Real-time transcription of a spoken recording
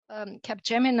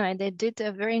Capgemini, they did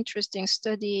a very interesting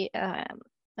study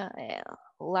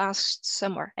last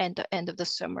summer, end of the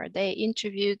summer. They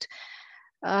interviewed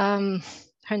around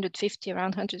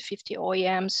 150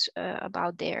 OEMs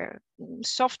about their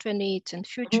software needs and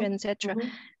future, etc.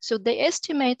 So they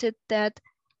estimated that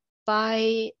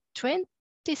by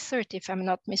 2030, if I'm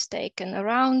not mistaken,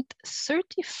 around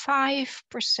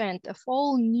 35% of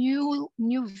all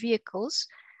new vehicles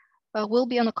will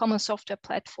be on a common software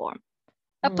platform.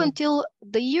 Up until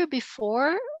the year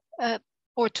before,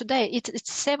 or today, it's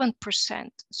 7%.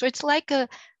 So it's like a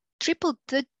triple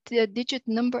digit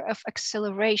number of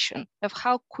acceleration of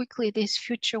how quickly this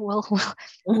future will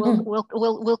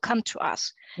come to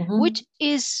us, which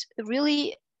is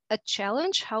really a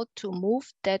challenge, how to move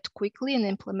that quickly and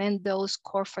implement those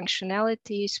core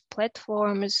functionalities,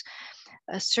 platforms,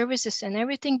 services and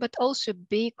everything, but also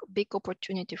big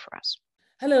opportunity for us.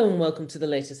 Hello and welcome to the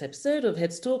latest episode of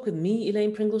Heads Talk with me,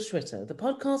 Elaine Pringle-Schwitter, the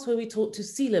podcast where we talk to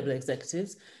C-level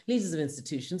executives, leaders of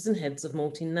institutions and heads of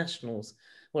multinationals.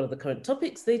 What are the current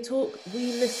topics? They talk,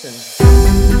 we listen.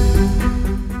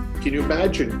 Can you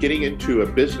imagine getting into a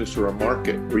business or a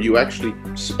market where you actually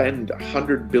spend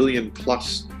 100 billion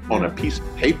plus on a piece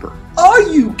of paper? Are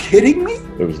you kidding me?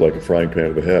 It was like a frying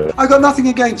pan to the head. I got nothing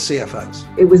against CFOs.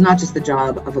 It was not just the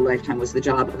job of a lifetime, it was the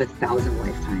job of 1,000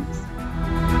 lifetimes.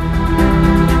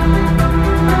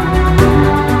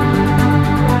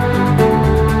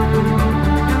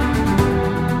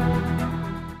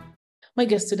 My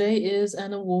guest today is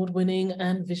an award-winning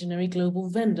and visionary global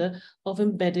vendor of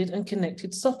embedded and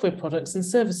connected software products and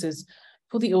services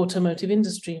for the automotive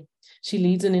industry. She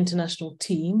leads an international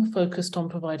team focused on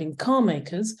providing car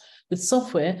makers with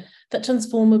software that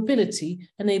transform mobility,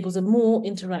 enables a more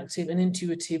interactive and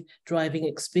intuitive driving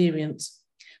experience.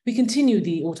 We continue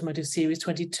the Automotive Series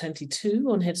 2022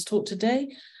 on Heads Talk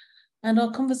today, and our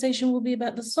conversation will be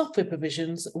about the software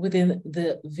provisions within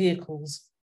the vehicles.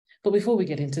 But before we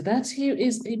get into that, here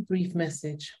is a brief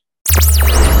message.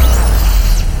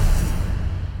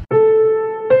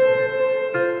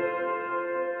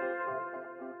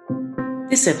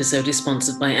 This episode is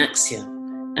sponsored by Axia.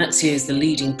 Axia is the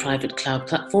leading private cloud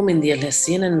platform in the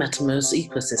Atlassian and Mattermost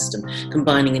ecosystem,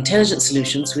 combining intelligent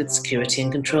solutions with security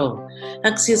and control.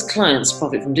 Axia's clients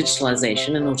profit from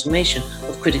digitalization and automation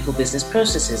of critical business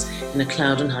processes in a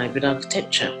cloud and hybrid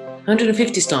architecture.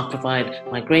 150 staff provide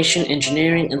migration,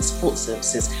 engineering, and support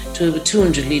services to over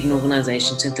 200 leading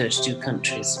organizations in 32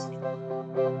 countries.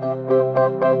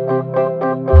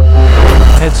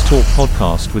 Heads Talk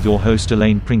podcast with your host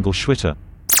Elaine Pringle-Schwitter.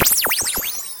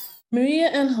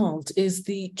 Maria Anhalt is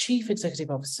the Chief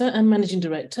Executive Officer and Managing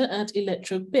Director at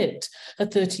Elektrobit, a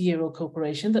 30-year-old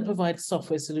corporation that provides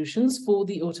software solutions for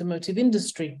the automotive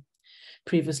industry.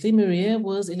 Previously, Maria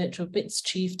was Elektrobit's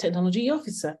Chief Technology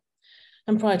Officer,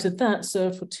 and prior to that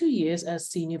served for 2 years as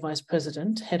Senior Vice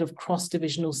President, Head of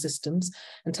Cross-Divisional Systems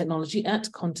and Technology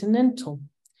at Continental.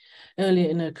 Earlier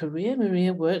in her career,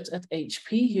 Maria worked at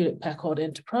HP, Hewlett-Packard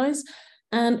Enterprise,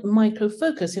 and Micro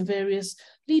Focus in various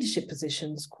leadership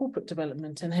positions, corporate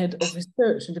development and head of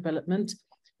research and development,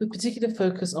 with particular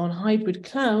focus on hybrid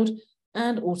cloud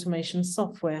and automation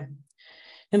software.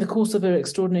 In the course of her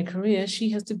extraordinary career,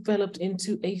 she has developed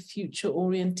into a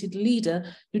future-oriented leader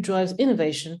who drives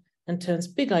innovation and turns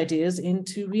big ideas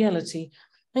into reality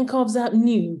and carves out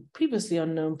new, previously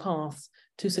unknown paths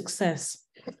to success.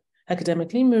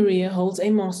 Academically, Maria holds a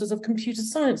Master's of Computer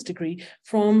Science degree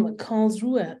from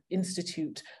Karlsruhe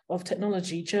Institute of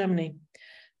Technology, Germany.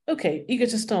 Okay, eager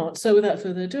to start. So without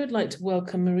further ado, I'd like to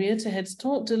welcome Maria to Heads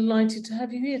Talk. Delighted to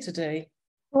have you here today.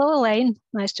 Hello, Elaine.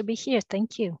 Nice to be here.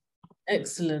 Thank you.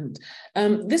 Excellent.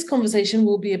 This conversation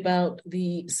will be about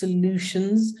the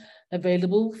solutions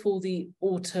available for the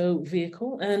auto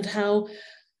vehicle and how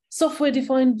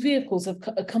software-defined vehicles have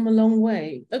come a long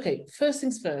way. Okay, first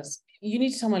things first, you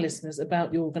need to tell my listeners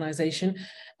about your organization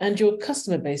and your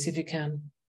customer base if you can.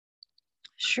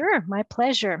 Sure, my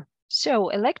pleasure. So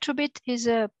Elektrobit is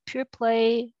a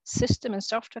pure-play system and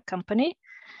software company,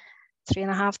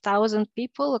 3,500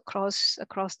 people across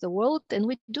the world, and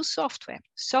we do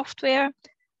software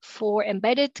for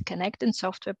embedded, connected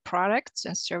software products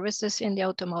and services in the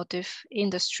automotive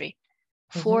industry.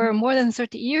 For more than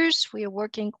 30 years, we are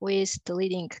working with the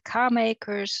leading car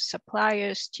makers,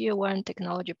 suppliers, tier one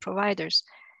technology providers.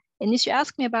 And if you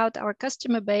ask me about our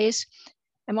customer base,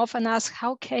 I'm often asked,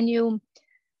 how can you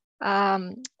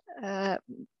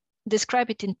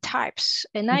describe it in types?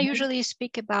 And I usually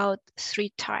speak about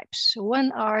 3 types.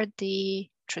 One are the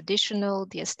traditional,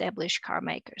 the established car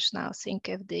makers. Now think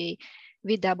of the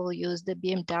VWs, the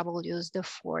BMWs, the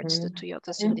Fords, the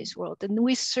Toyotas in this world, and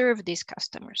we serve these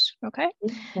customers, okay?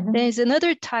 There is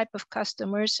another type of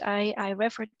customers, I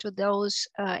refer to those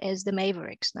as the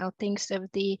Mavericks. Now, think of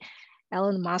the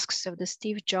Elon Musks, of the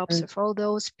Steve Jobs, of all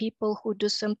those people who do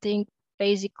something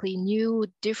basically new,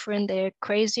 different, they're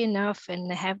crazy enough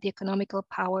and have the economical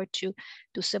power to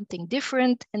do something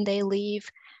different, and they leave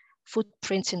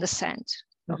footprints in the sand.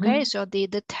 Okay, so the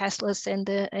Teslas and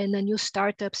the new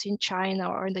startups in China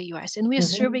or in the US, and we're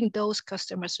serving those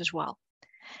customers as well.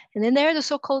 And then there are the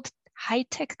so-called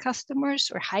high-tech customers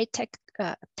or high-tech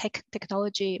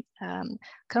technology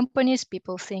companies.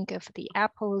 People think of the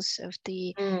Apples, of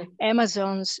the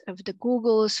Amazons, of the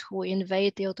Googles who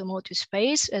invade the automotive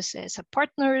space as a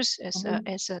partners, as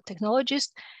a technologist.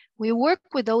 We work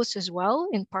with those as well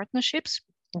in partnerships.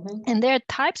 And there are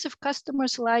types of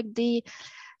customers like the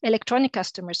electronic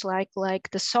customers, like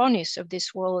the Sonys of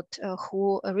this world,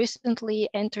 who recently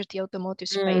entered the automotive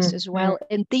space as well.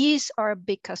 And these are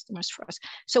big customers for us.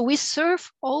 So we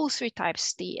serve all three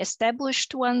types: the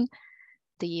established one,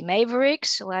 the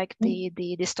Mavericks, like the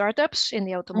startups in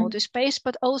the automotive space,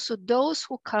 but also those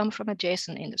who come from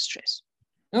adjacent industries.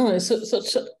 Oh,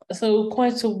 so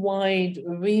quite a wide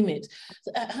remit.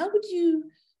 How do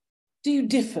you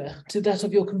differ to that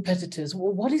of your competitors?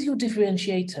 What is your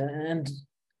differentiator and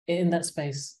in that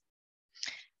space?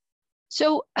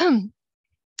 So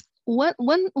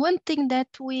one thing that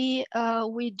we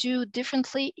do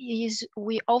differently is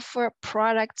we offer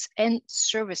products and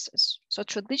services. So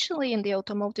traditionally in the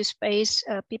automotive space,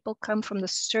 people come from the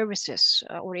services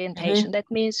orientation. That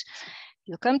means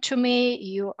you come to me,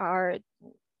 you are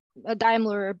a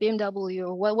Daimler, BMW,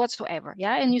 or whatsoever,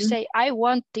 yeah, and you say, I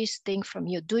want this thing from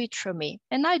you, do it for me,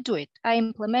 and I do it. I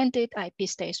implement it, IP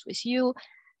stays with you,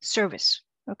 service.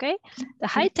 Okay, the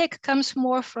high tech comes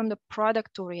more from the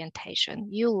product orientation.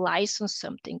 You license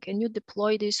something and you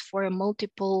deploy this for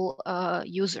multiple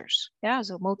users, yeah,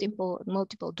 so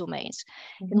multiple domains.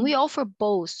 And we offer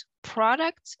both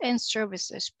products and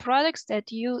services. Products that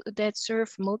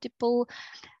serve multiple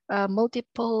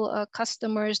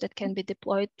customers, that can be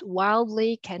deployed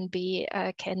wildly, can be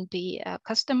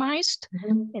customized,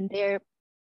 and they're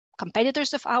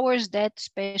competitors of ours that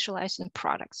specialize in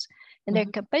products. And they're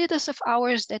competitors of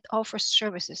ours that offer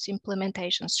services,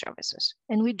 implementation services.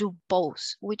 And we do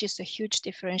both, which is a huge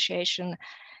differentiation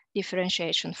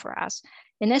for us.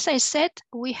 And as I said,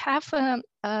 we have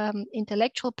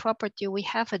intellectual property, we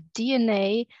have a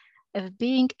DNA of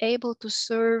being able to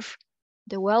serve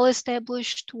the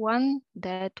well-established one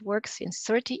that works in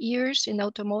 30 years in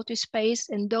automotive space,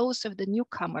 and those of the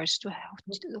newcomers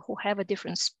who have a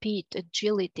different speed,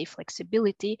 agility,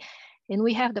 flexibility. And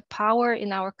we have the power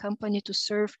in our company to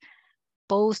serve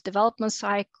both development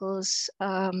cycles,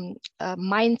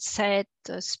 mindset,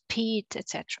 speed,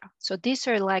 etc. So these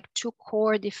are like two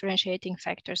core differentiating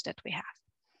factors that we have.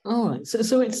 All right,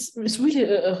 so it's really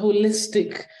a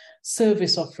holistic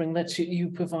service offering that you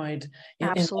provide in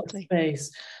that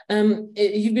space.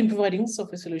 You've been providing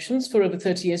software solutions for over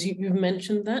 30 years. You've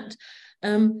mentioned that.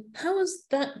 How has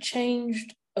that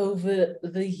changed over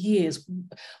the years?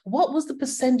 What was the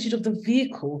percentage of the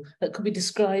vehicle that could be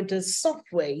described as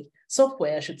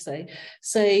software, I should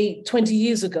say 20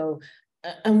 years ago,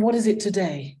 and what is it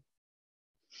today?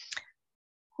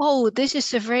 Oh, this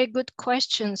is a very good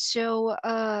question. So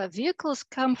vehicles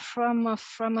come from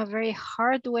a very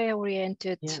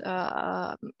hardware-oriented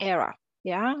era.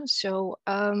 Yeah. So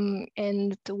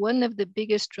and one of the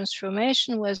biggest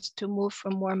transformation was to move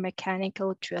from more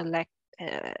mechanical to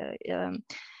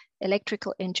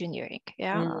electrical engineering.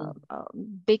 Yeah,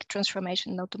 big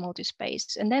transformation in the automotive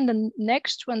space. And then the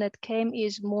next one that came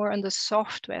is more on the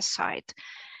software side.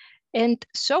 And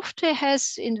software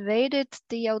has invaded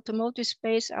the automotive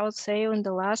space, I would say, in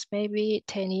the last maybe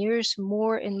 10 years,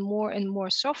 more and more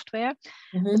software.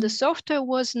 But the software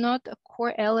was not a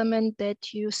core element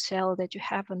that you sell, that you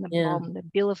have on the BOM, the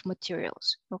bill of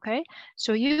materials, okay?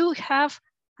 So you have,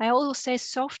 I always say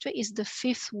software is the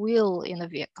fifth wheel in a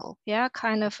vehicle, yeah,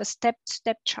 kind of a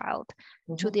stepchild.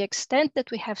 To the extent that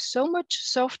we have so much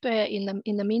software in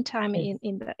the meantime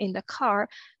in the car,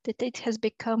 that it has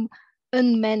become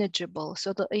unmanageable.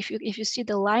 So if you see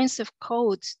the lines of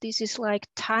codes, this is like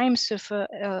times of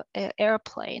a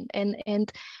airplane,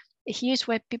 and here's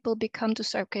where people become to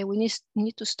say, okay, we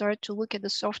need to start to look at the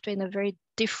software in a very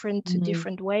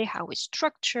different way, how we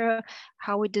structure,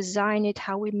 how we design it,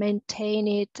 how we maintain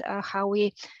it, how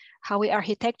we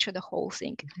architecture the whole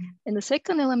thing. And the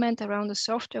second element around the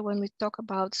software, when we talk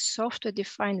about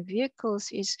software-defined vehicles,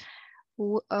 is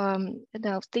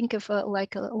now think of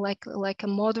like a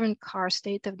modern car,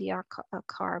 state-of-the-art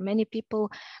car. Many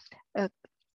people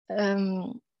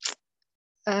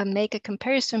make a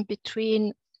comparison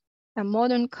between a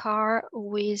modern car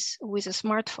with a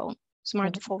smartphone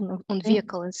on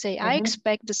vehicle and say, I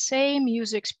expect the same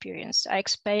user experience. I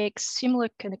expect similar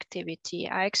connectivity.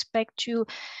 I expect to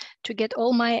get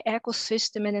all my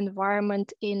ecosystem and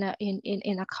environment in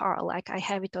a car, like I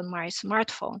have it on my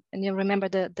smartphone. And you remember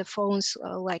the phones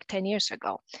like 10 years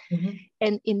ago.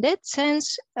 And in that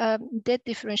sense, that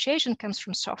differentiation comes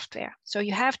from software. So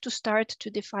you have to start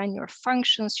to define your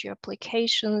functions, your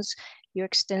applications, your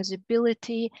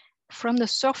extensibility, from the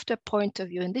software point of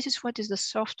view. And this is what is the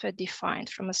software defined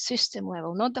from a system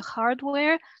level, not the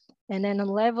hardware. And then on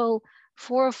level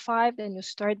 4 or 5, then you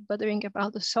start bothering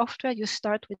about the software. You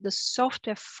start with the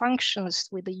software functions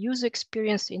with the user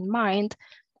experience in mind,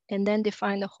 and then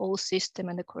define the whole system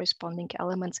and the corresponding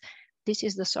elements. This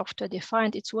is the software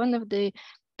defined. It's one of the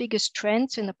biggest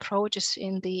trends and approaches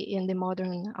in the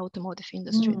modern automotive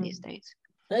industry these days.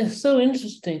 That's so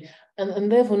interesting. And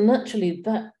therefore, naturally,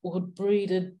 that would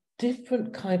breed a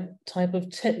different type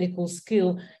of technical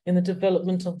skill in the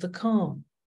development of the car.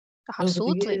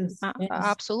 Absolutely,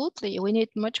 absolutely. We need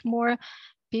much more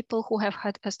people who have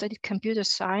studied computer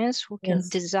science, who can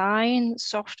design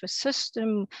software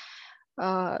system,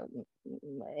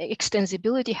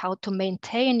 extensibility, how to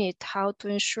maintain it, how to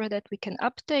ensure that we can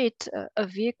update a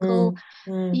vehicle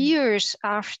years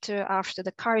after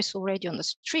the car is already on the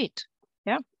street.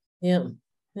 Yeah,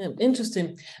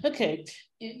 interesting. Okay,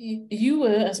 you were,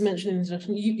 as mentioned in the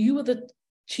introduction, you were the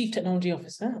Chief Technology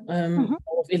Officer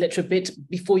of Electrobit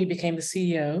before you became the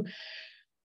CEO.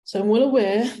 So I'm well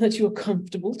aware that you are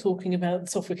comfortable talking about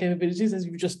software capabilities, as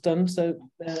you've just done so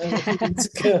a few minutes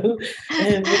ago.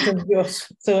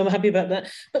 So I'm happy about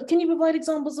that. But can you provide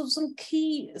examples of some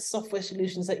key software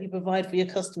solutions that you provide for your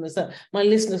customers that my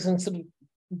listeners can sort of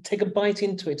take a bite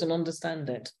into it and understand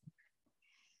it?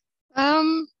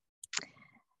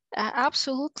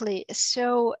 Absolutely.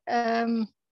 So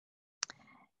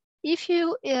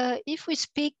if we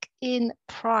speak in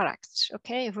products,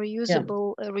 okay,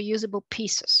 reusable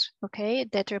pieces, okay,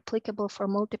 that are applicable for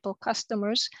multiple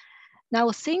customers.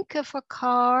 Now think of a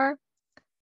car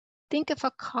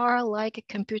like a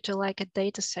computer, like a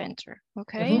data center,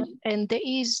 okay, and there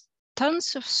is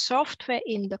tons of software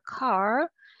in the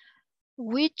car,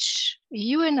 which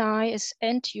you and I as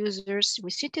end users,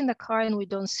 we sit in the car and we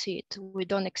don't see it, we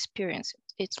don't experience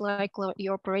it. It's like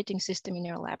your operating system in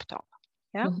your laptop,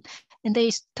 and there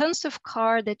is tons of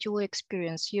car that you will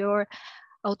experience, your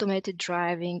automated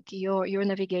driving, your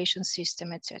navigation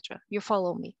system, etc. You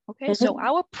follow me, okay? So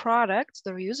our products,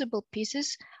 the reusable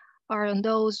pieces, are on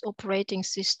those operating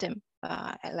system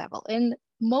level, and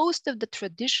most of the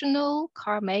traditional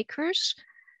car makers,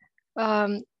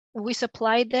 we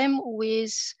supply them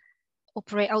with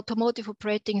automotive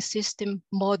operating system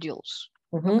modules.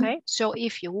 Okay, so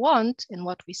if you want, and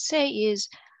what we say is,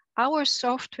 our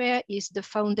software is the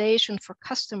foundation for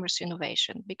customers'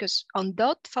 innovation, because on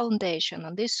that foundation,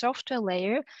 on this software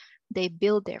layer, they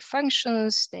build their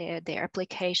functions, their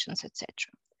applications, etc.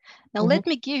 Now, let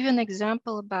me give you an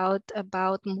example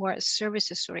about more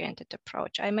services-oriented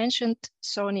approach. I mentioned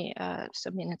Sony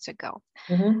some minutes ago.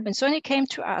 When Sony came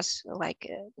to us, like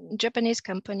a Japanese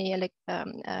company,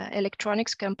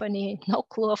 electronics company, no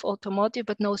clue of automotive,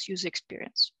 but knows user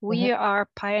experience. We are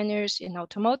pioneers in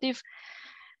automotive.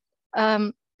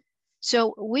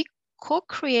 So we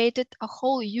co-created a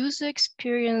whole user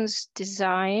experience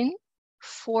design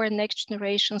for next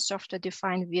generation software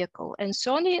defined vehicle. And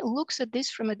Sony looks at this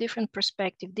from a different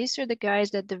perspective. These are the guys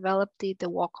that developed the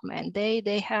Walkman.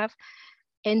 They have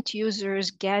end users,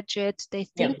 gadgets. They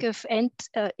think of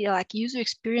like user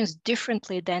experience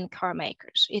differently than car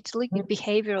makers. It's like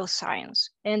behavioral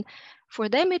science. And for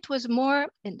them, it was more,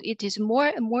 and it is more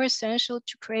and more essential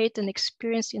to create an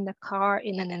experience in the car,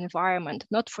 in an environment,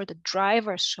 not for the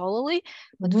driver solely,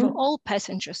 but for all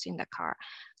passengers in the car.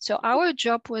 So our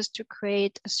job was to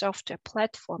create a software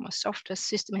platform, a software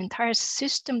system, entire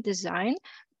system design,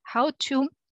 how to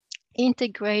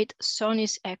integrate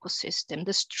Sony's ecosystem,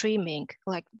 the streaming,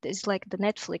 like it's like the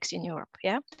Netflix in Europe,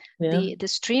 the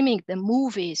streaming, the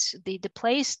movies, the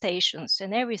PlayStations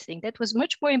and everything. That was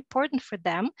much more important for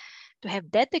them to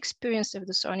have that experience of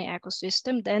the Sony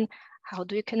ecosystem than how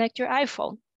do you connect your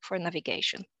iPhone for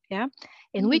navigation,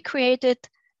 And we created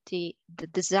the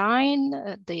design,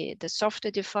 the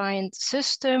software-defined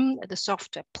system, the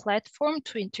software platform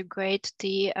to integrate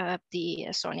the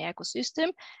Sony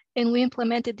ecosystem, and we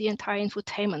implemented the entire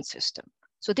infotainment system.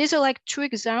 So these are like two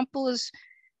examples,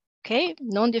 okay,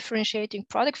 non-differentiating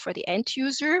product for the end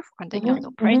user on the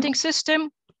operating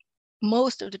system.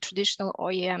 Most of the traditional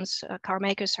OEMs, car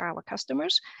makers are our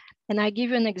customers. And I give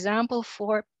you an example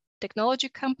for technology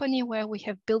company where we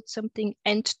have built something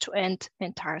end-to-end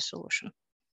entire solution.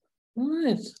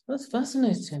 Right, that's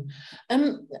fascinating.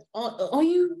 Are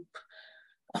you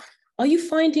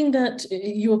finding that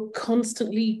you're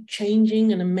constantly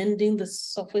changing and amending the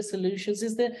software solutions?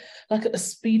 Is there like a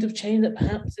speed of change that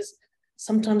perhaps is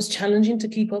sometimes challenging to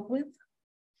keep up with?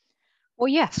 Well,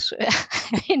 yes.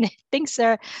 I mean, things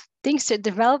are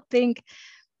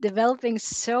developing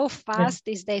so fast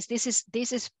these days. This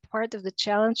is part of the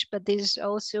challenge, but this is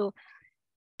also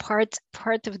part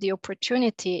of the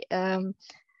opportunity. When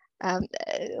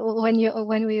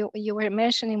you were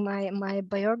mentioning my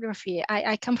biography,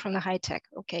 I come from the high tech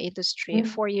industry,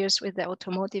 4 years with the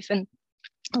automotive, and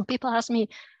people ask me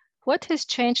what has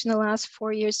changed in the last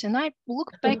 4 years, and I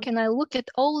look back and I look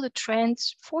at all the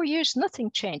trends. 4 years,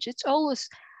 nothing changed. It's always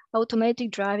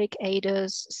automatic driving,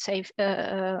 ADAS, safe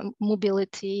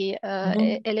mobility,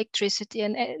 electricity,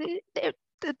 and they're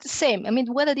the same. I mean,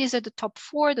 whether these are the top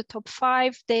 4, the top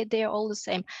 5, they are all the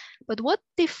same. But what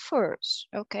differs,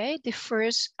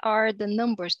 are the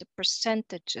numbers, the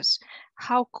percentages,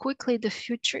 how quickly the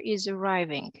future is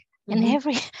arriving. And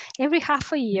every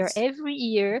half a year, every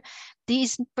year,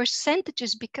 these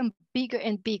percentages become bigger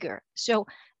and bigger. So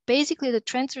basically the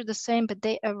trends are the same, but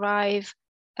they arrive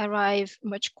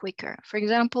much quicker. For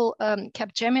example,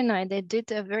 Capgemini, they did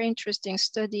a very interesting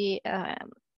study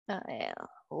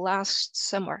last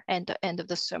summer, end of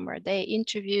the summer. They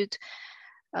interviewed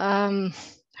around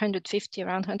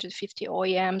 150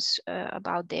 OEMs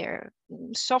about their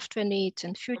software needs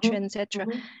and future, etc.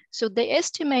 So they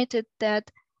estimated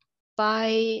that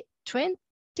by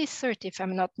 2030, if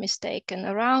I'm not mistaken,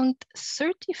 around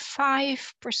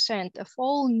 35% of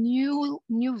all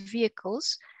new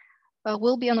vehicles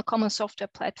will be on a common software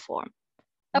platform.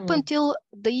 Up until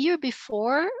the year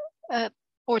before,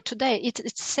 or today, it's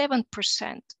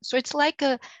 7%. So it's like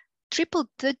a triple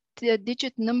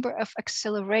digit number of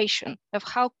acceleration of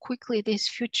how quickly this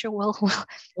future will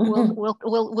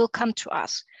come to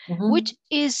us, which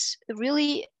is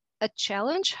really a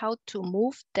challenge, how to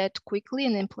move that quickly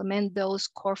and implement those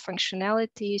core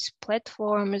functionalities,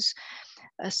 platforms,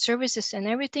 services and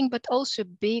everything, but also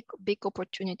big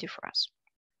opportunity for us.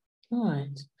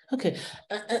 Right. Okay.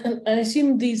 And I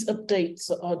assume these updates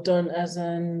are done as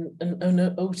an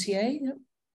OTA?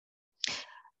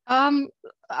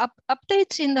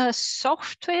 Updates in the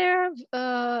software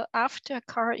after a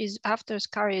car is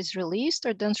released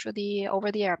are done through the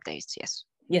over-the-air updates. Yes.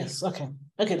 Yes. Okay,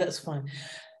 that's fine.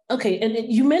 Okay, and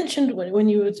you mentioned when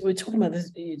you were talking about this,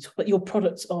 your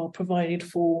products are provided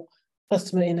for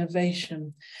customer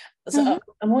innovation. So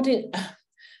I'm wondering,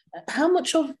 how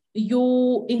much of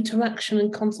your interaction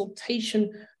and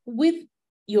consultation with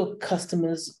your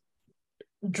customers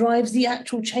drives the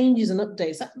actual changes and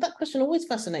updates? That question always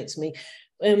fascinates me.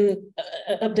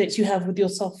 Updates you have with your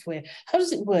software, how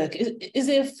does it work? Is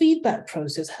there a feedback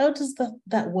process? How does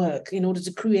that work in order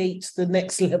to create the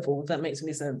next level, if that makes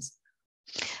any sense?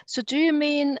 So do you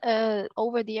mean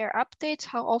over-the-air updates,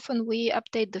 how often we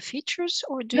update the features,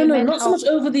 or do you mean not so much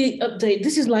over the update.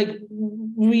 This is like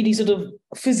really sort of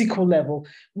physical level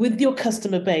with your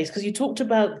customer base, because you talked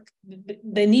about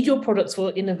they need your products for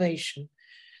innovation.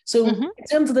 So in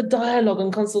terms of the dialogue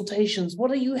and consultations,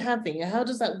 what are you having? How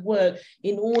does that work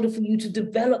in order for you to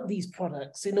develop these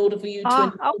products, in order for you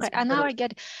to... Okay, and now I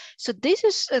get it. So this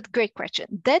is a great question.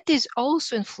 That is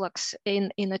also in flux,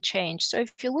 in a change. So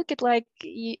if you look at like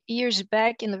years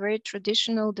back in the very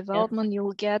traditional development,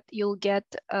 you'll get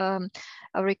a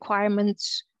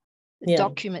requirements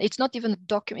document. It's not even a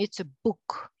document, it's a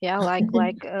book. Yeah, like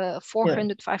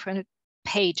 400, 500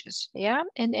 pages. Yeah,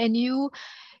 and you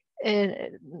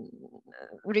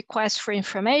request for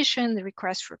information, the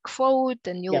request for quote,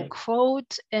 and you'll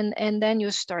quote, and then you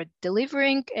start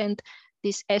delivering, and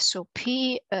these SOP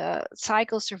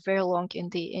cycles are very long in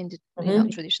the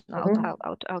traditional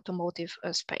automotive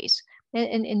space,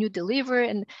 and you deliver,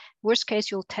 and worst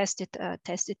case you'll test it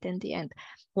in the end.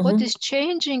 What is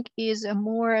changing is a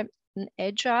more an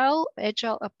agile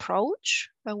approach,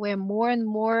 where more and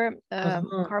more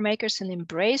car makers are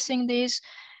embracing this.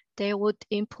 They would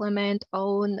implement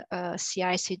own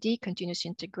CI/CD, continuous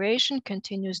integration,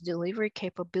 continuous delivery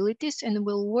capabilities, and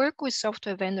will work with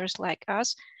software vendors like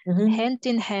us, hand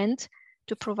in hand,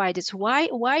 to provide this. Why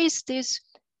is this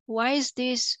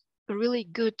really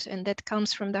good? And that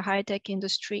comes from the high-tech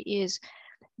industry, is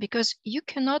because you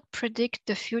cannot predict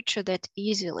the future that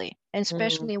easily, and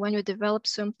especially when you develop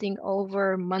something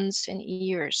over months and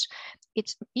years.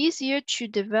 It's easier to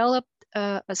develop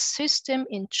a system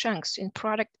in chunks, in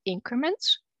product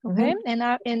increments, Okay, and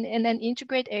then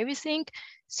integrate everything,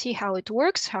 see how it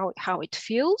works, how it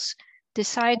feels,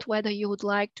 decide whether you would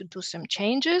like to do some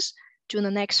changes to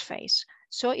the next phase.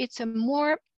 So it's a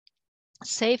more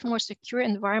safe, more secure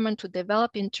environment to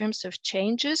develop in terms of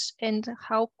changes and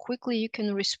how quickly you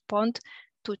can respond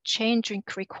to changing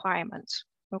requirements.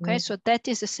 Okay, so that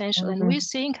is essential. And we're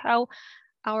seeing how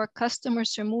our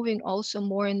customers are moving also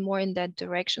more and more in that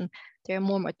direction. There are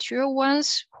more mature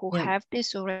ones who have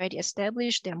this already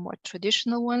established. There are more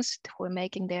traditional ones who are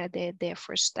making their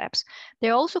first steps.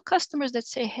 There are also customers that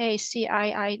say, hey, see,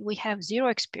 we have zero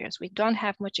experience. We don't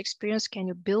have much experience. Can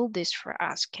you build this for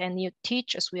us? Can you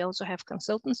teach us? We also have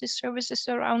consultancy services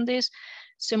around this.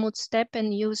 Some would step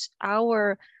and use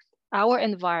our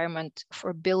environment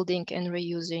for building and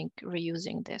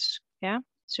reusing this. Yeah,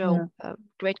 so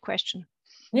great question.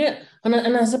 Yeah,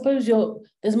 and I suppose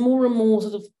there's more and more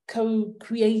sort of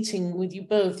co-creating with you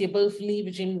both. You're both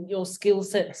leveraging your skill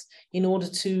sets in order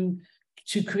to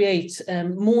create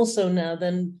more so now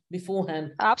than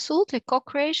beforehand. Absolutely,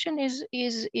 co-creation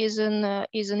is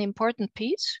an important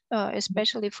piece,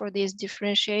 especially for these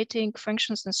differentiating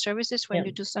functions and services when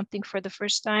you do something for the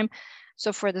first time.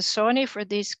 So for the Sony, for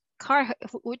this car,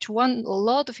 which won a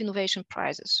lot of innovation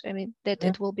prizes. I mean, that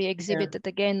it will be exhibited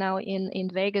again now in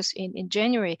Vegas in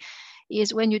January,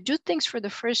 is when you do things for the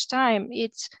first time,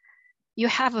 you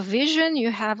have a vision,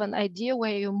 you have an idea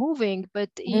where you're moving,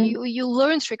 but you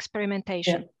learn through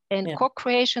experimentation. And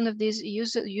co-creation of this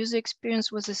user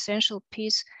experience was essential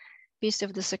piece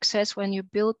of the success when you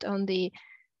built on the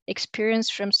experience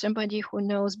from somebody who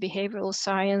knows behavioral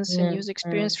science and user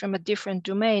experience from a different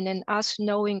domain, and us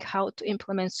knowing how to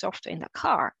implement software in the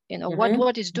car,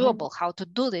 what is doable, how to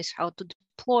do this, how to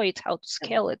deploy it, how to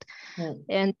scale it.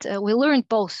 And we learned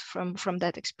both from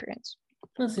that experience.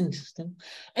 That's interesting.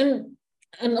 And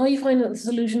are you finding that the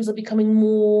solutions are becoming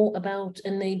more about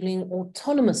enabling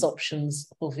autonomous options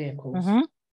for vehicles?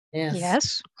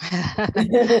 Yes.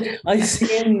 I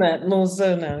see in that more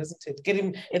so now, isn't it?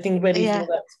 Getting ready for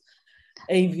that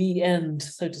AV end,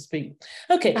 so to speak.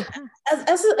 Okay,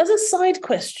 as a side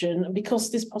question,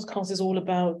 because this podcast is all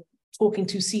about talking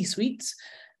to C-suites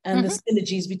and the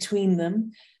synergies between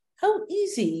them, how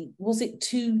easy was it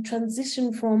to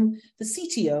transition from the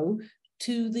CTO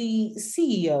to the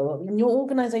CEO? I mean, your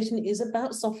organization is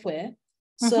about software.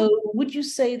 So would you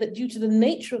say that due to the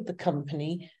nature of the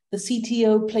company, the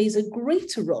CTO plays a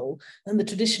greater role than the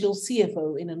traditional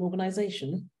CFO in an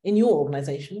organization, in your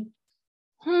organization?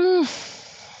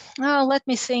 Let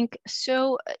me think.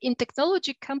 So in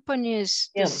technology companies,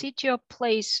 the CTO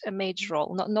plays a major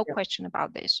role, no question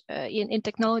about this. In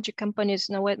technology companies,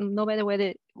 no matter what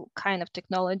kind of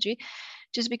technology,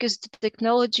 just because the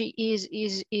technology is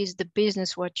the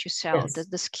business, what you sell,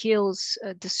 the skills,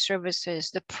 the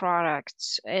services, the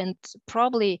products, and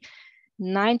probably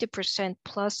 90%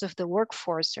 plus of the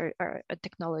workforce are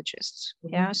technologists.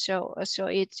 So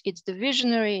it's the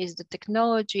visionary, is the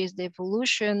technology, is the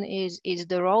evolution, is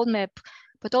the roadmap,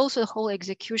 but also the whole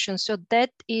execution. So that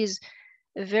is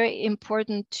very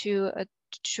important to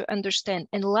understand.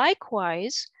 And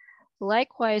likewise,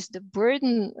 the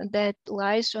burden that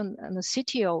lies on the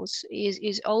CTOs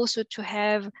is also to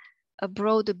have a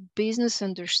broader business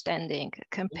understanding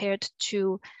compared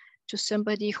to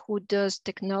somebody who does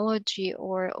technology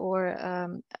or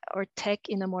tech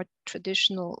in a more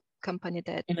traditional company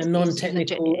that in a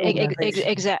non-technical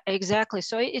exactly.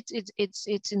 So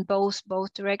it's in both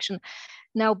direction.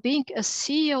 Now, being a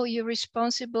CEO, you're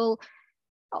responsible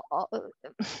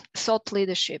thought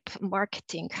leadership,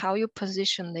 marketing, how you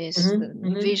position this,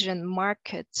 vision,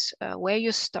 markets, where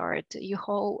you start. You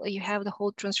have the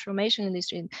whole transformation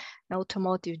industry in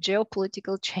automotive,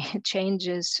 geopolitical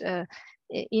changes.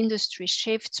 Industry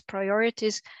shifts,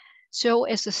 priorities. So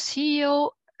as a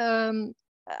CEO,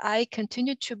 I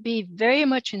continue to be very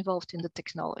much involved in the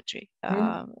technology,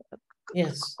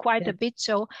 quite a bit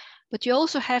so, but you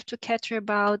also have to care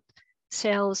about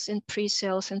sales and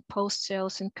pre-sales and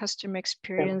post-sales and customer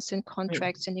experience and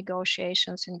contracts and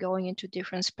negotiations and going into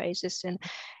different spaces. And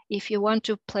if you want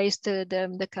to place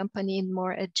the company in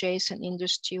more adjacent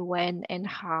industry, when and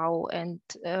how, and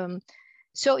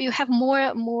so you have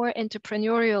more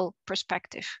entrepreneurial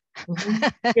perspective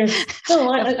Yes.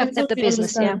 No, I at the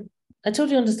business. Understand. I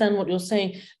totally understand what you're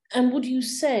saying. And would you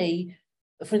say,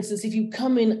 for instance, if you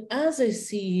come in as a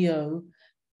CEO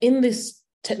in this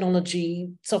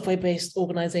technology software-based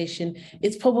organization,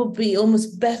 it's probably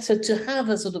almost better to have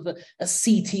a sort of a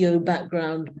CTO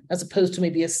background as opposed to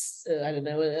maybe a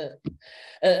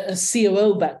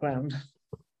COO background?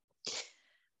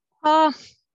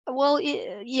 Well,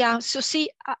 yeah. So see,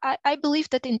 I believe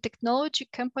that in technology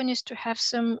companies to have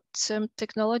some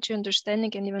technology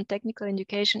understanding and even technical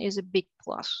education is a big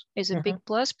plus.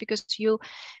 Because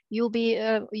you'll be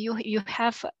you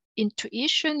have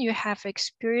intuition, you have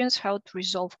experience how to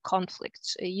resolve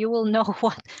conflicts. You will know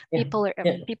what people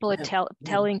are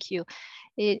telling you.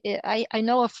 I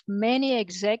know of many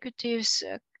executives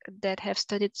that have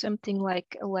studied something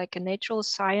like a natural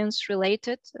science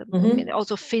related,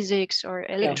 also physics or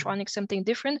electronics, something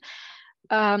different.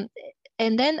 And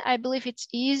then I believe it's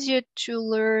easier to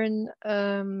learn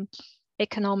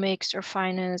economics or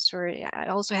finance, or I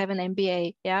also have an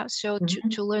MBA. Yeah, so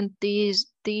to learn these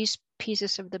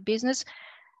pieces of the business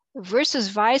versus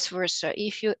vice versa.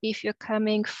 If you're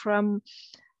coming from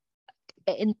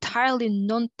an entirely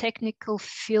non-technical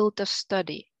field of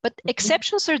study, but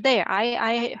exceptions are there.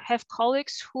 I have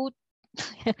colleagues who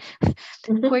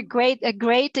are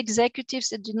great executives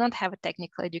that do not have a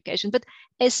technical education. But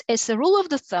as a rule of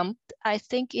the thumb, I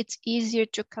think it's easier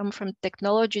to come from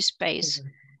technology space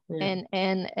and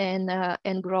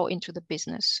grow into the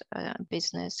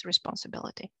business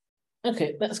responsibility.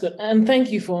 Okay, that's good. And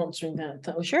thank you for answering that.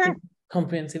 That was sure.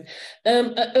 Comprehensive.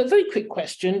 A very quick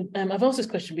question. I've asked this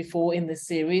question before in this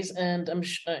series, and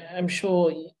I'm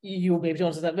sure you'll be able to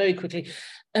answer that very quickly.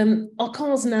 Are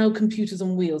cars now computers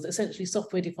on wheels, essentially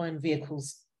software-defined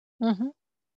vehicles?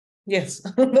 Yes,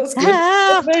 that's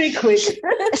good. Very quick.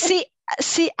 see,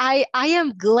 I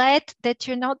am glad that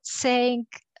you're not saying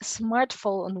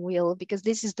smartphone on wheel, because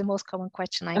this is the most common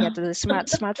question I get, the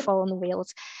smartphone on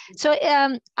wheels. So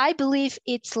I believe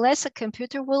it's less a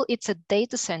computer wheel, it's a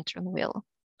data center on wheel.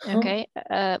 Okay,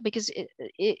 because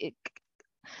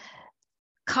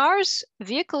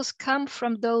vehicles come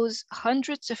from those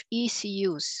hundreds of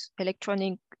ECUs,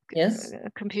 electronic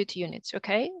compute units.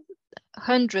 Okay,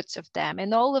 hundreds of them,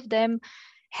 and all of them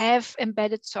have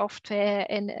embedded software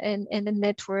and a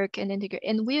network and integrate.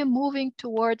 And we are moving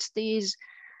towards these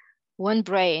one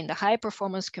brain, the high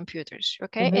performance computers.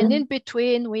 Okay, and in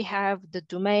between we have the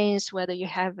domains, whether you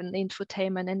have an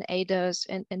infotainment and ADAS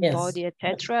and body,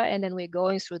 etc. And then we're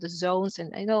going through the zones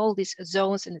and all these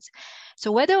zones. And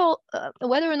so whether or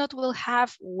not we'll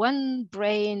have one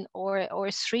brain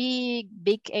or three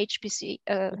big HPC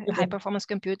high performance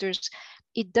computers,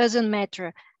 it doesn't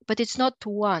matter. But it's not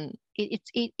one. It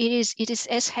is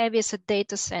as heavy as a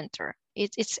data center.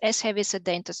 It's as heavy as a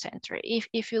data center.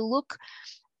 If you look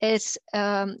as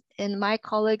and my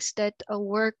colleagues that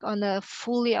work on a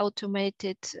fully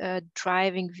automated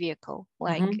driving vehicle,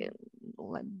 like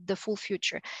the full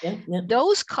future.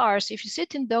 Those cars, if you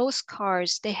sit in those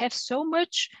cars, they have so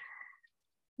much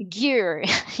gear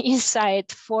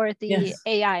inside for the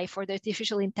AI, for the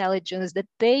artificial intelligence, that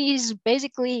there is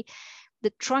basically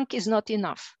the trunk is not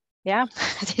enough. Yeah,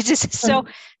 this is so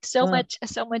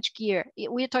much gear.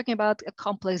 We're talking about a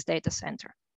complex data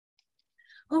center.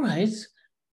 All right.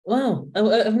 Wow,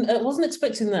 I wasn't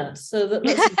expecting that. So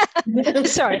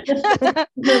that's sorry.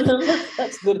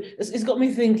 That's good. It's got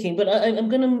me thinking. But I'm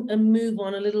going to move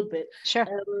on a little bit. Sure.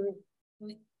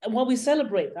 While we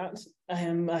celebrate that,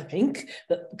 I think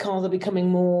that cars are becoming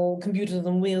more computers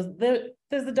on wheels. There's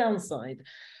the downside.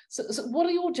 So what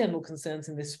are your general concerns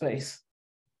in this space?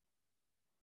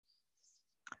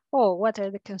 Oh, what are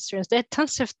the concerns? There are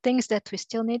tons of things that we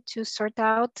still need to sort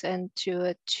out and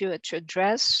to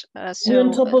address. So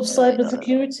on top of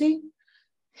cybersecurity?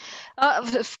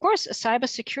 Of course,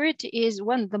 cybersecurity is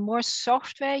one. The more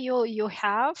software you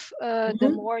have,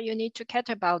 the more you need to care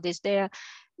about this. There,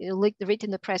 read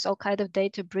in the press all kind of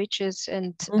data breaches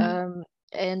and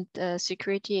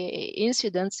security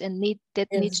incidents, and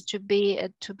needs to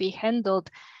be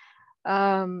handled.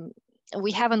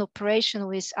 We have an operation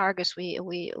with Argus. We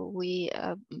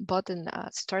bought a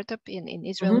startup in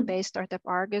Israel-based startup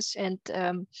Argus, and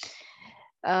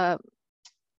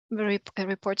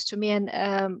reports to me.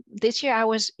 And this year I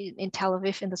was in Tel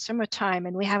Aviv in the summertime,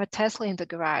 and we have a Tesla in the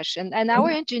garage, and our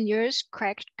engineers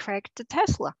cracked the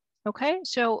Tesla. Okay,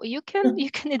 so you can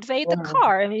invade the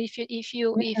car. I mean, if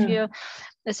you're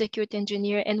a security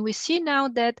engineer, and we see now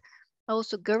that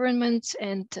also governments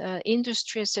and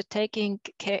industries are taking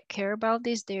care about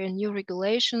this. There are new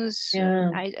regulations,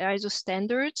 ISO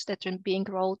standards that are being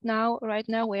rolled right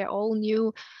now, where all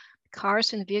new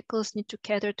cars and vehicles need to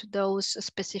cater to those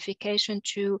specifications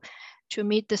to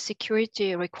meet the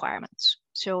security requirements.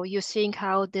 So you're seeing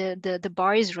how the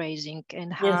bar is raising,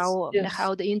 and how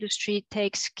the industry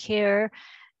takes care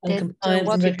compliance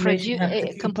and regulation have to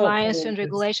keep up compliance with and this.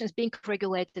 regulations being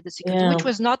regulated, the security, which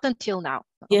was not until now.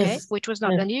 Okay, Yes. which was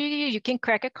not. And you can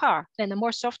crack a car, and the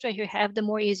more software you have, the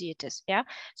more easy it is. Yeah.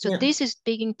 So this is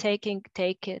taking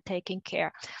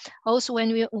care. Also,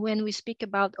 when we speak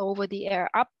about over-the-air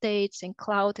updates and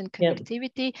cloud and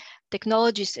connectivity,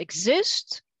 technologies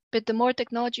exist. But the more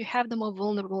technology you have, the more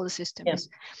vulnerable the system is.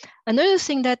 Another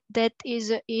thing that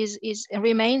is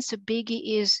remains a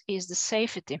biggie is the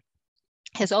safety.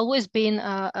 Has always been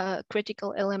a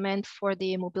critical element for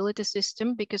the mobility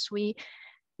system because we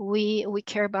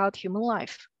care about human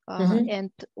life.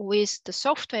 And with the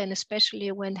software, and especially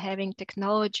when having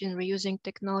technology and reusing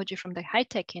technology from the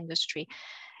high-tech industry,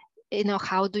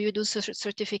 how do you do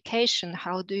certification?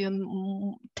 How do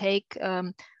you take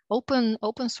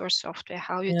open source software?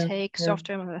 How you take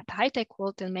software of high-tech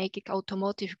world and make it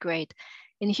automotive grade?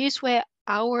 And here's where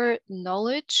our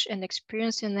knowledge and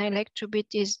experience in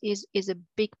Electrobit is a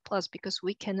big plus, because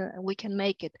we can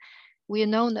make it. We are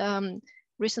known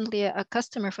recently, a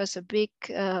customer of us, a big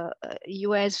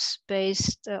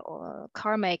US-based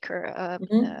car maker,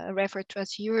 referred to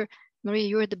us, Maria,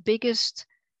 you're the biggest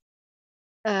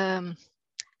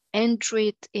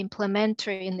Android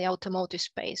implementer in the automotive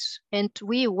space, and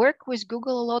we work with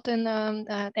Google a lot in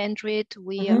Android.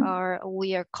 We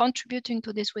are contributing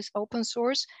to this with open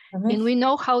source, and we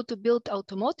know how to build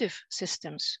automotive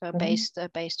systems based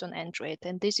on Android.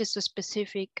 And this is a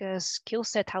specific skill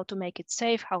set: how to make it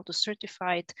safe, how to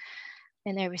certify it,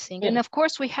 and everything. And of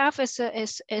course, we have as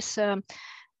a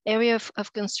area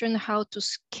of concern how to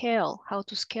scale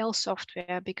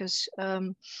software, because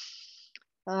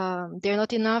there are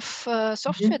not enough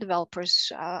software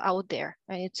developers out there.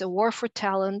 It's a war for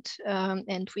talent,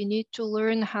 and we need to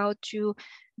learn how to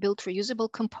build reusable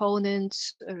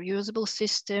components, a reusable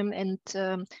system, and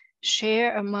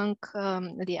share among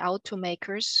the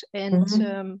automakers,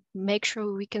 and make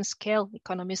sure we can scale,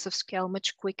 economies of scale,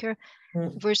 much quicker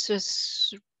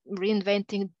versus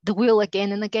reinventing the wheel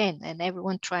again and again, and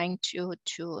everyone trying to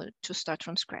start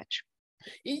from scratch.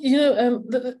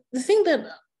 The thing that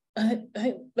I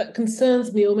think that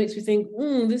concerns me or makes me think,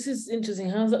 this is interesting.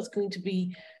 How's that going to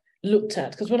be looked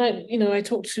at? Because when I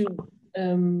talk to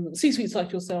C-suites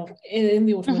like yourself in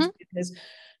the automotive business,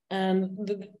 and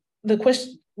the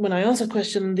question, when I ask a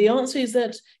question, the answer is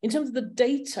that in terms of the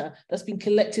data that's been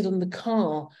collected on the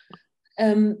car,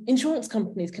 insurance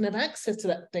companies can have access to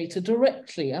that data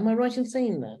directly. Am I right in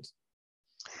saying that?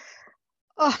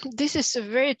 Oh, this is a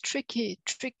very tricky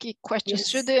question. Yes.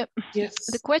 So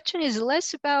the question is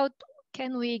less about,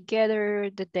 can we gather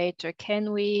the data?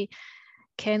 Can we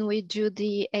do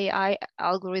the AI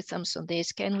algorithms on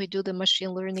this? Can we do the machine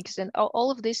learning? And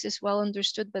all of this is well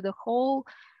understood, but the whole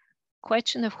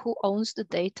question of who owns the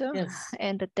data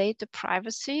and the data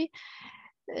privacy,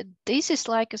 this is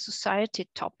like a society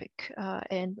topic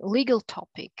and legal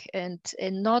topic, and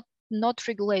not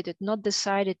regulated, not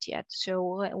decided yet.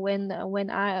 So when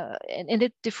and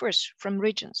it differs from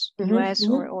regions, US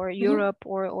or Europe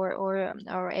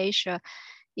or Asia,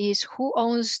 is who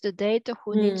owns the data,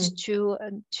 who needs to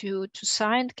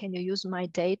sign, can you use my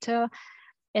data?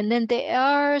 And then there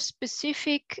are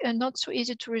specific and not so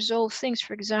easy to resolve things.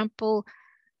 For example,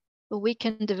 we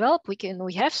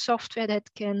have software that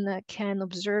can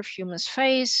observe human's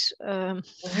face,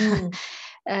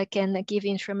 can give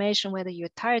information whether you're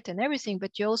tired and everything,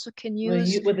 but you also can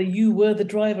use whether you were the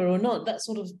driver or not, that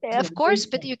sort of of course,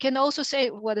 but you can also say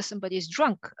whether somebody is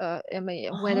drunk.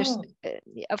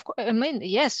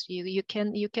 Yes, you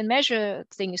can measure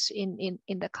things in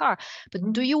the car,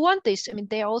 but do you want this? I mean,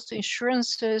 there are also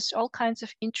insurances, all kinds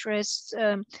of interests.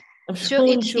 So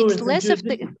it's less of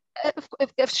the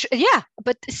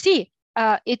but see,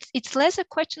 it's less a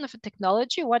question of a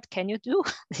technology. What can you do?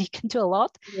 You can do a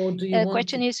lot. The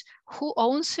question is who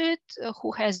owns it,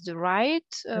 who has the right,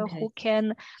 who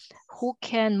can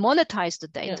monetize the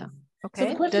data. Okay, so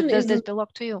the question does this belong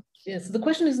to you? Yes. So the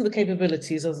question isn't the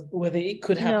capabilities of whether it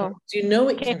could happen. No. Do you know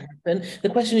it can happen? The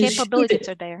question is, capabilities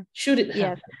are there. Should it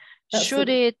happen? Should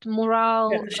it?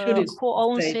 Morale? Who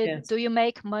owns it? Yes. Do you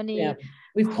make money? Yeah.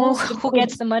 Who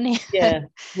gets the money?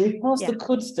 We've passed the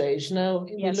could stage. Now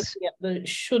we're looking at the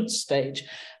should stage.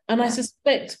 And I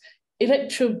suspect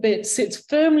Electrobit sits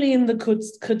firmly in the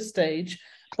could stage,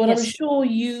 but I'm sure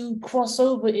you cross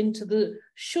over into the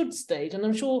should stage. And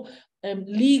I'm sure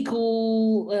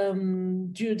legal,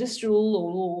 judicial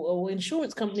or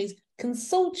insurance companies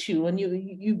consult you, and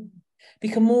you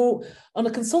become more on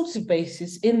a consultative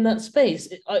basis in that space.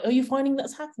 Are you finding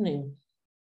that's happening?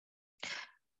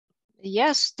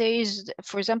 Yes, there is,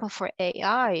 for example, for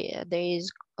AI, there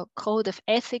is a code of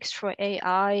ethics for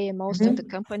AI. Most of the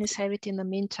companies have it in the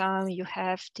meantime. You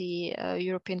have the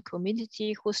European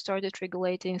Community who started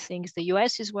regulating things. The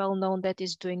US is well known that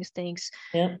is doing things.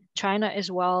 Yeah. China as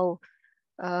well.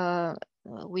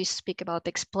 We speak about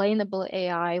explainable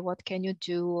AI. What can you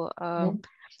do?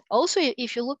 Also,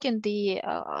 if you look in the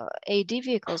AD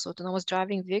vehicles, autonomous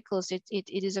driving vehicles, it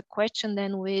is a question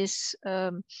then with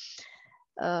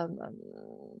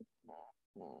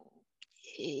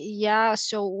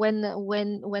so when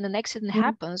an accident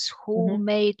happens, who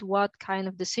made what kind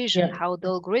of decision, how the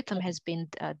algorithm has been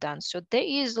done. So there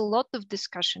is a lot of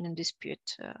discussion and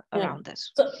dispute around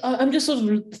this. So I'm just sort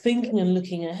of thinking and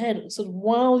looking ahead, sort of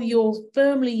while you're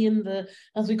firmly in the,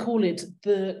 as we call it,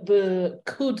 the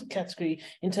could category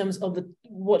in terms of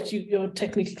what you're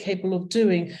technically capable of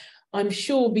doing. I'm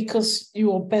sure because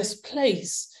you're best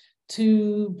placed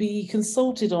to be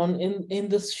consulted on in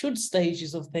the should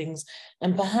stages of things,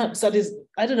 and perhaps that is,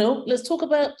 I don't know. Let's talk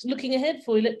about looking ahead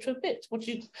for Electrobit.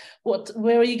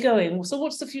 Where are you going? So,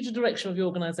 what's the future direction of your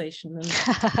organisation?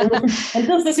 And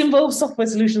does this involve software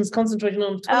solutions concentrating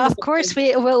on? Of course,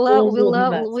 we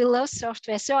love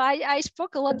software. So I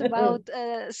spoke a lot about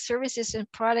services and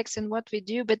products and what we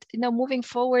do, but moving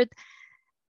forward,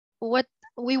 what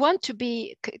we want to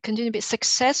continue to be a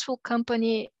successful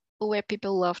company where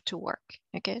people love to work.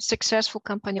 Okay, successful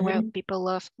company where people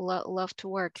love to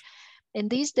work. And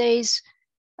these days,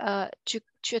 to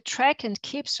attract and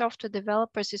keep software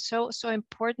developers is so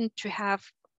important to have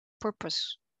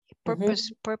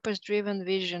purpose-driven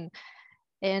vision.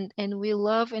 And we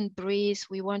love and breathe.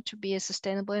 We want to be a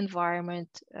sustainable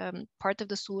environment, part of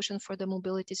the solution for the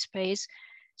mobility space.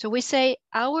 So we say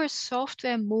our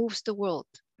software moves the world,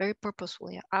 very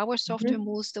purposefully. Our software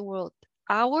moves the world.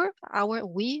 The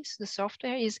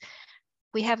software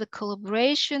we have a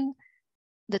collaboration,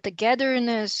 the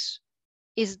togetherness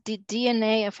is the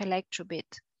DNA of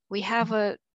Electrobit. We have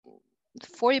a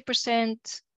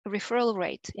 40% referral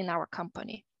rate in our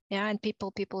company. Yeah, and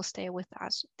people stay with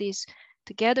us. This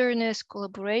togetherness,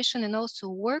 collaboration, and also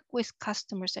work with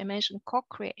customers. I mentioned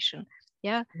co-creation.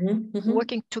 Yeah,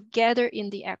 working together in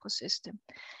the ecosystem.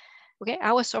 Okay,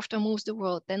 our software moves the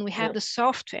world. Then we have the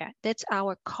software. That's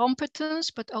our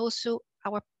competence, but also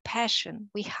our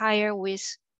passion. We hire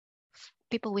with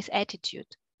people with attitude.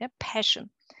 Yeah,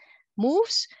 passion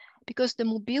moves because the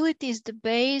mobility is a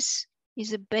base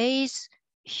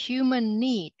human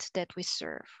need that we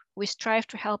serve. We strive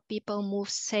to help people move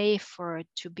safer,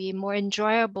 to be more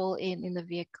enjoyable in the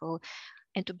vehicle,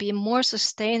 and to be more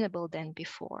sustainable than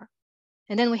before.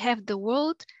 And then we have the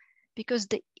world because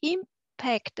the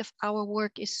impact of our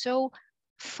work is so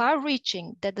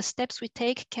far-reaching that the steps we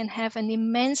take can have an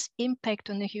immense impact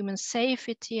on the human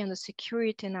safety and the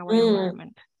security in our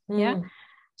environment. Yeah.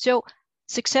 So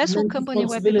successful company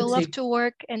where people love to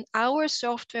work, and our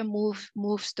software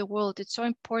moves the world. It's so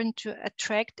important to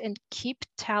attract and keep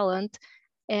talent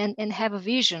and have a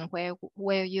vision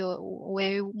where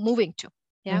you're moving to.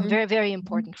 Yeah, very, very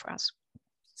important for us.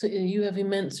 So you have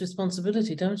immense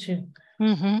responsibility, don't you?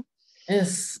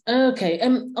 Yes. Okay.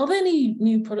 Are there any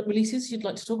new product releases you'd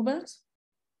like to talk about?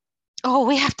 Oh,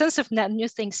 we have tons of new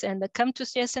things, and come to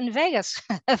see us in Vegas,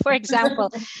 for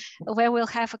example, where we'll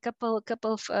have a couple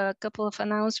of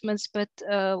announcements. But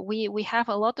we have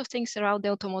a lot of things around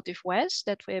the Automotive West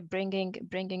that we're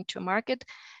bringing to market,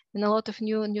 and a lot of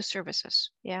new services.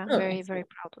 Yeah, very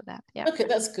proud with that. Yeah. Okay,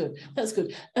 that's good. That's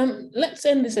good. Let's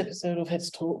end this episode of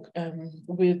Heads Talk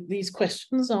with these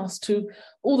questions asked to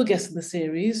all the guests in the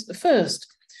series. First,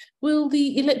 will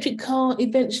the electric car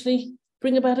eventually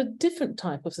bring about a different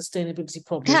type of sustainability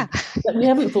problem that we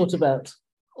haven't thought about?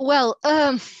 Well,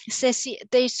 Ceci,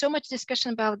 there's so much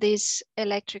discussion about these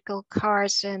electrical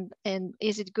cars and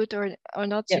is it good or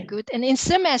not so good. And in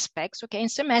some aspects,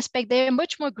 they're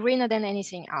much more greener than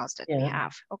anything else that we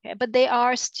have. Okay, but they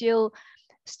are still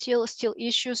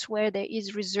issues where there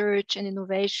is research and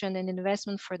innovation and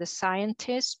investment for the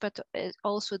scientists, but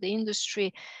also the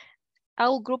industry.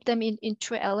 I'll group them in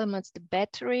two elements: the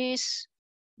battery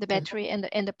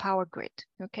and the power grid.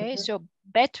 Okay, so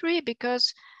battery,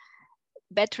 because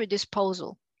battery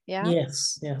disposal. Yeah.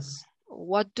 Yes.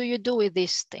 What do you do with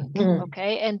this thing?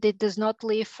 Okay, and it does not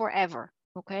live forever.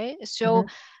 Okay, so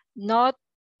not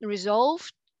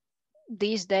resolved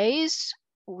these days.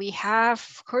 We have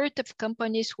heard of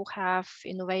companies who have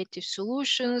innovative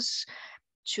solutions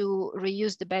to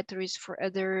reuse the batteries for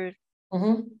other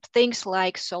things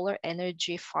like solar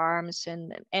energy farms,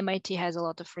 and MIT has a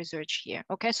lot of research here.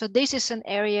 Okay, so this is an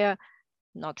area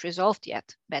not resolved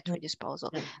yet, battery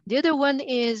disposal. The other one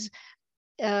is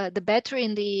the battery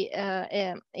in the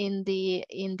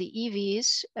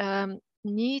EVs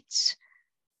needs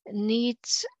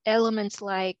elements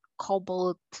like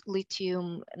cobalt,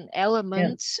 lithium, and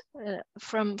elements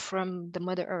from the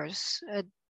Mother Earth.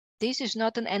 This is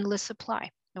not an endless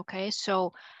supply. Okay,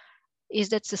 so is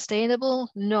that sustainable?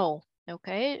 No.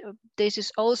 Okay, this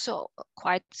is also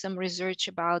quite some research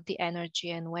about the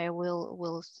energy and where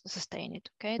we'll sustain it.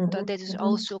 Okay, that is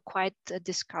also quite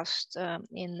discussed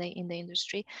in the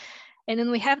industry. And then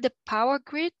we have the power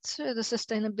grid, the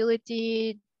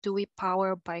sustainability. Do we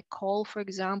power by coal, for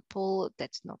example?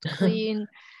 That's not clean.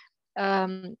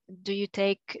 Do you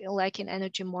take, like in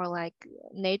energy, more like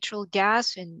natural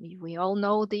gas? And we all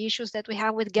know the issues that we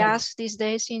have with gas these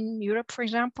days in Europe, for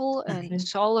example, and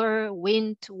solar,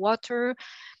 wind, water,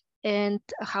 and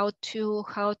how to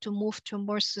move to a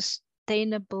more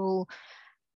sustainable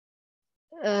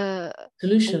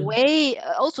solution way,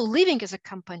 also living as a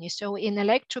company. So in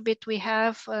Electrobit, we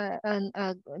have a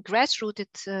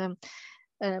grassrooted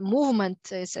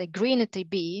movement, is a Green at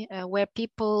AB, where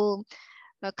people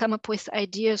come up with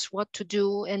ideas what to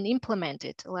do and implement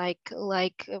it, like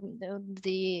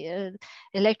the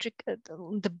electric,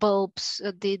 the bulbs,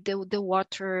 the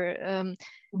water,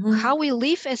 how we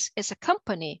live as a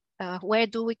company, where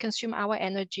do we consume our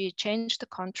energy, change the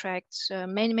contracts,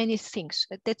 many things.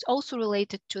 That's also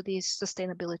related to this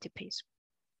sustainability piece.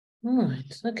 All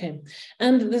right, okay.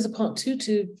 And there's a part 2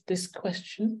 to this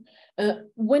question.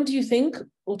 When do you think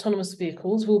autonomous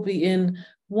vehicles will be in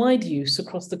wide use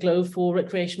across the globe for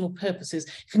recreational purposes?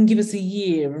 You can give us a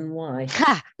year and why.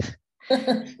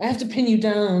 I have to pin you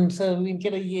down so we can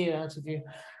get a year out of you.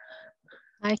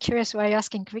 I'm curious why you're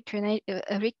asking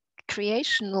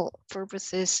recreational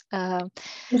purposes.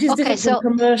 Which is different from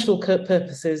commercial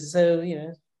purposes, so, you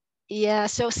know. Yeah,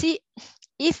 so see,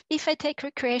 if I take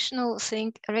recreational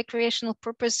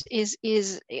purpose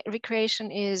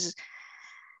recreation is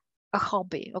a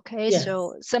hobby, okay? Yes.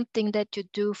 So something that you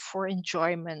do for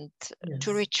enjoyment,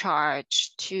 to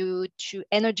recharge, to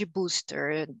energy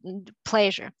booster,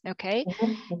 pleasure, okay?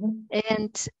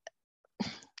 And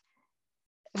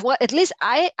what at least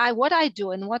what I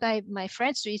do and what my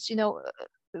friends do is, you know,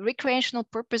 recreational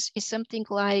purpose is something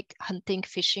like hunting,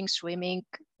 fishing, swimming,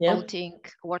 boating,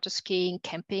 water skiing,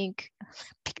 camping,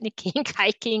 picnicking,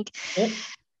 hiking.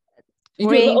 You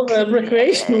do a lot of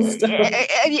recreational stuff.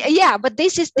 Yeah, but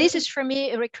this is for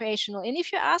me recreational. And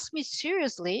if you ask me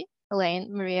seriously,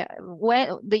 Elaine, Maria,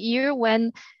 when the year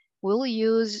when we'll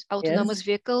use autonomous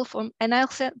vehicle and I'll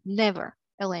say never,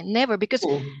 Elaine, never, because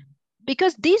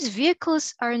these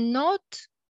vehicles are not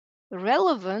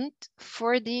relevant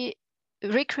for the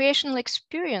recreational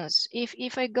experience.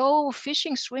 If I go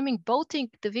fishing, swimming, boating,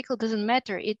 the vehicle doesn't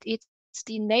matter. It's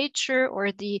the nature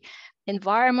or the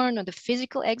environment or the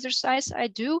physical exercise I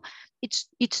do.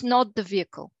 It's not the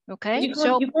vehicle. Okay, you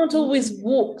can't always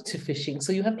walk to fishing,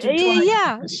 so you have to drive.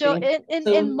 Yeah. So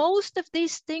and most of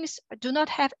these things do not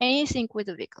have anything with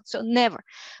the vehicle. So never.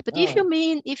 But if you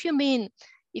mean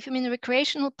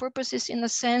recreational purposes in the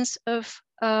sense of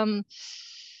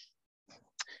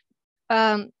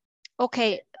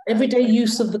everyday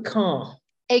use of the car.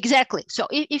 Exactly. So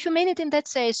if you mean it in that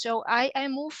sense, so I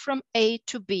move from A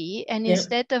to B, and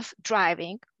instead of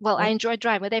driving, I enjoy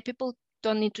driving, but people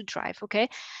don't need to drive, okay?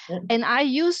 And I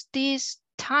use this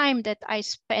time that I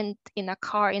spent in a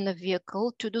car, in a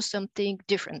vehicle, to do something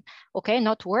different, okay?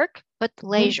 Not work, but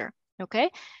leisure, okay?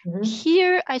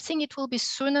 Here, I think it will be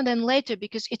sooner than later,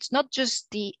 because it's not just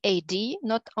the AD,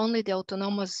 not only the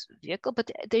autonomous vehicle,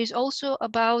 but there's also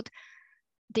about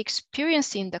the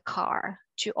experience in the car,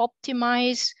 to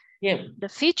optimize the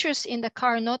features in the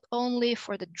car, not only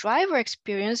for the driver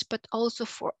experience, but also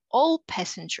for all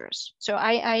passengers. So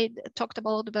I talked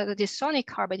about the Sony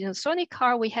car, but in the Sony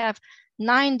car, we have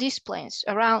 9 displays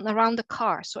around the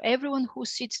car. So everyone who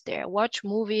sits there, watch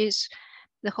movies,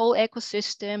 the whole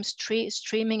ecosystem,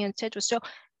 streaming, etc. So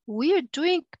we are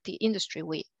doing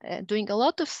doing a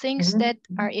lot of things that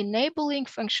are enabling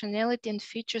functionality and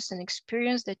features and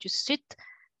experience that you sit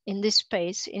in this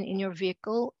space in your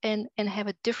vehicle and have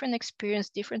a different experience,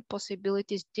 different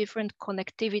possibilities, different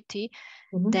connectivity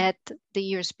that the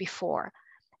years before.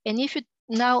 And if you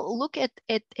now look at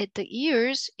the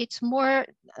years, it's more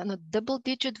on a double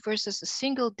digit versus a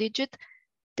single digit,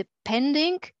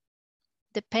 depending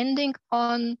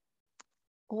on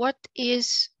what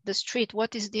is the street,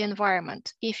 what is the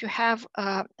environment. If you have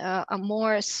a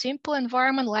more simple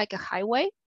environment like a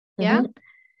highway,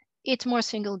 it's more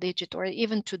single digit, or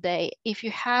even today. If you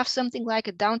have something like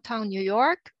a downtown New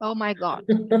York, oh my God,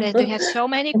 they have so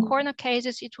many corner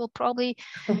cases. It will probably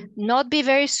not be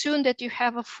very soon that you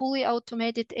have a fully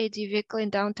automated AD vehicle in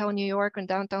downtown New York or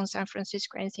downtown San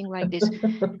Francisco, or anything like this.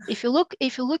 If you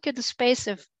look at the space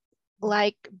of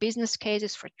like business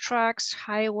cases for trucks,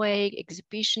 highway,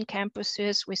 exhibition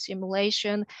campuses with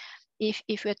simulation,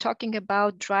 if we're talking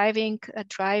about driving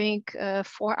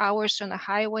 4 hours on a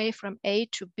highway from A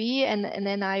to B, and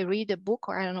then I read a book,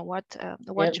 or I don't know what,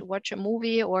 watch a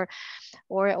movie, or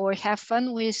have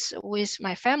fun with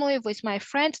my family, with my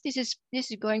friends, this is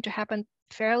going to happen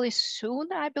fairly soon,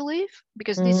 I believe,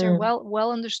 because these are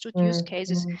well understood use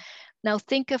cases. Now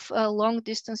think of long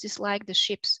distances like the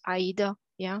ships, AIDA.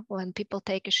 Yeah, when people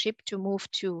take a ship to move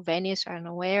to Venice, I don't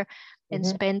know where, and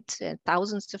spend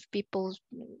thousands of people's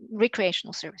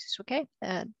recreational services. Okay,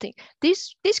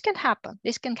 this can happen.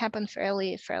 This can happen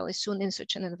fairly soon in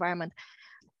such an environment.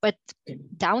 But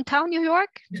downtown New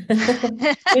York,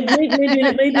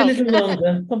 maybe no. A little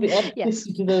longer, probably up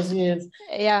to those years.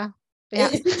 Yeah.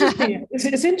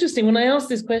 It's interesting when I ask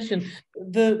this question,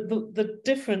 the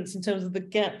difference in terms of the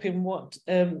gap in what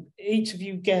each of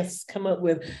you guests come up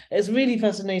with. It's really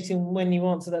fascinating when you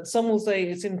answer that. Some will say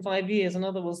it's in 5 years,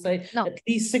 another will say at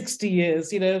least 60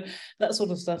 years, that sort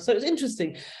of stuff. So it's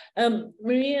interesting.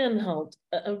 Maria-Ann Hult,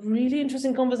 a really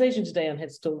interesting conversation today on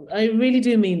Headstalk. I really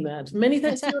do mean that. Many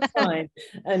thanks for your time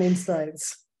and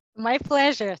insights. My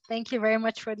pleasure. Thank you very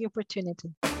much for the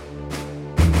opportunity.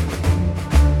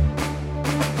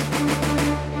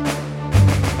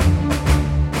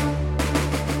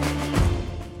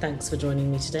 Thanks for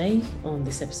joining me today on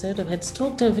this episode of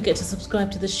Headstalk. Don't forget to subscribe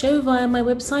to the show via my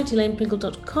website,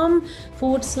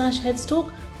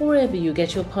 elainepringle.com/Headstalk, or wherever you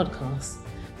get your podcasts.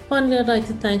 Finally, I'd like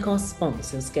to thank our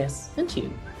sponsors, guests, and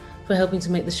you for helping to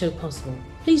make the show possible.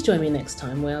 Please join me next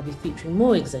time, where I'll be featuring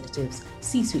more executives,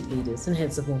 C-suite leaders, and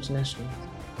heads of multinationals.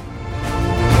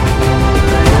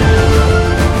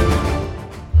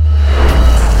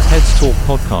 Headstalk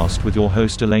podcast with your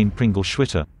host Elaine Pringle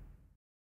Schwitter.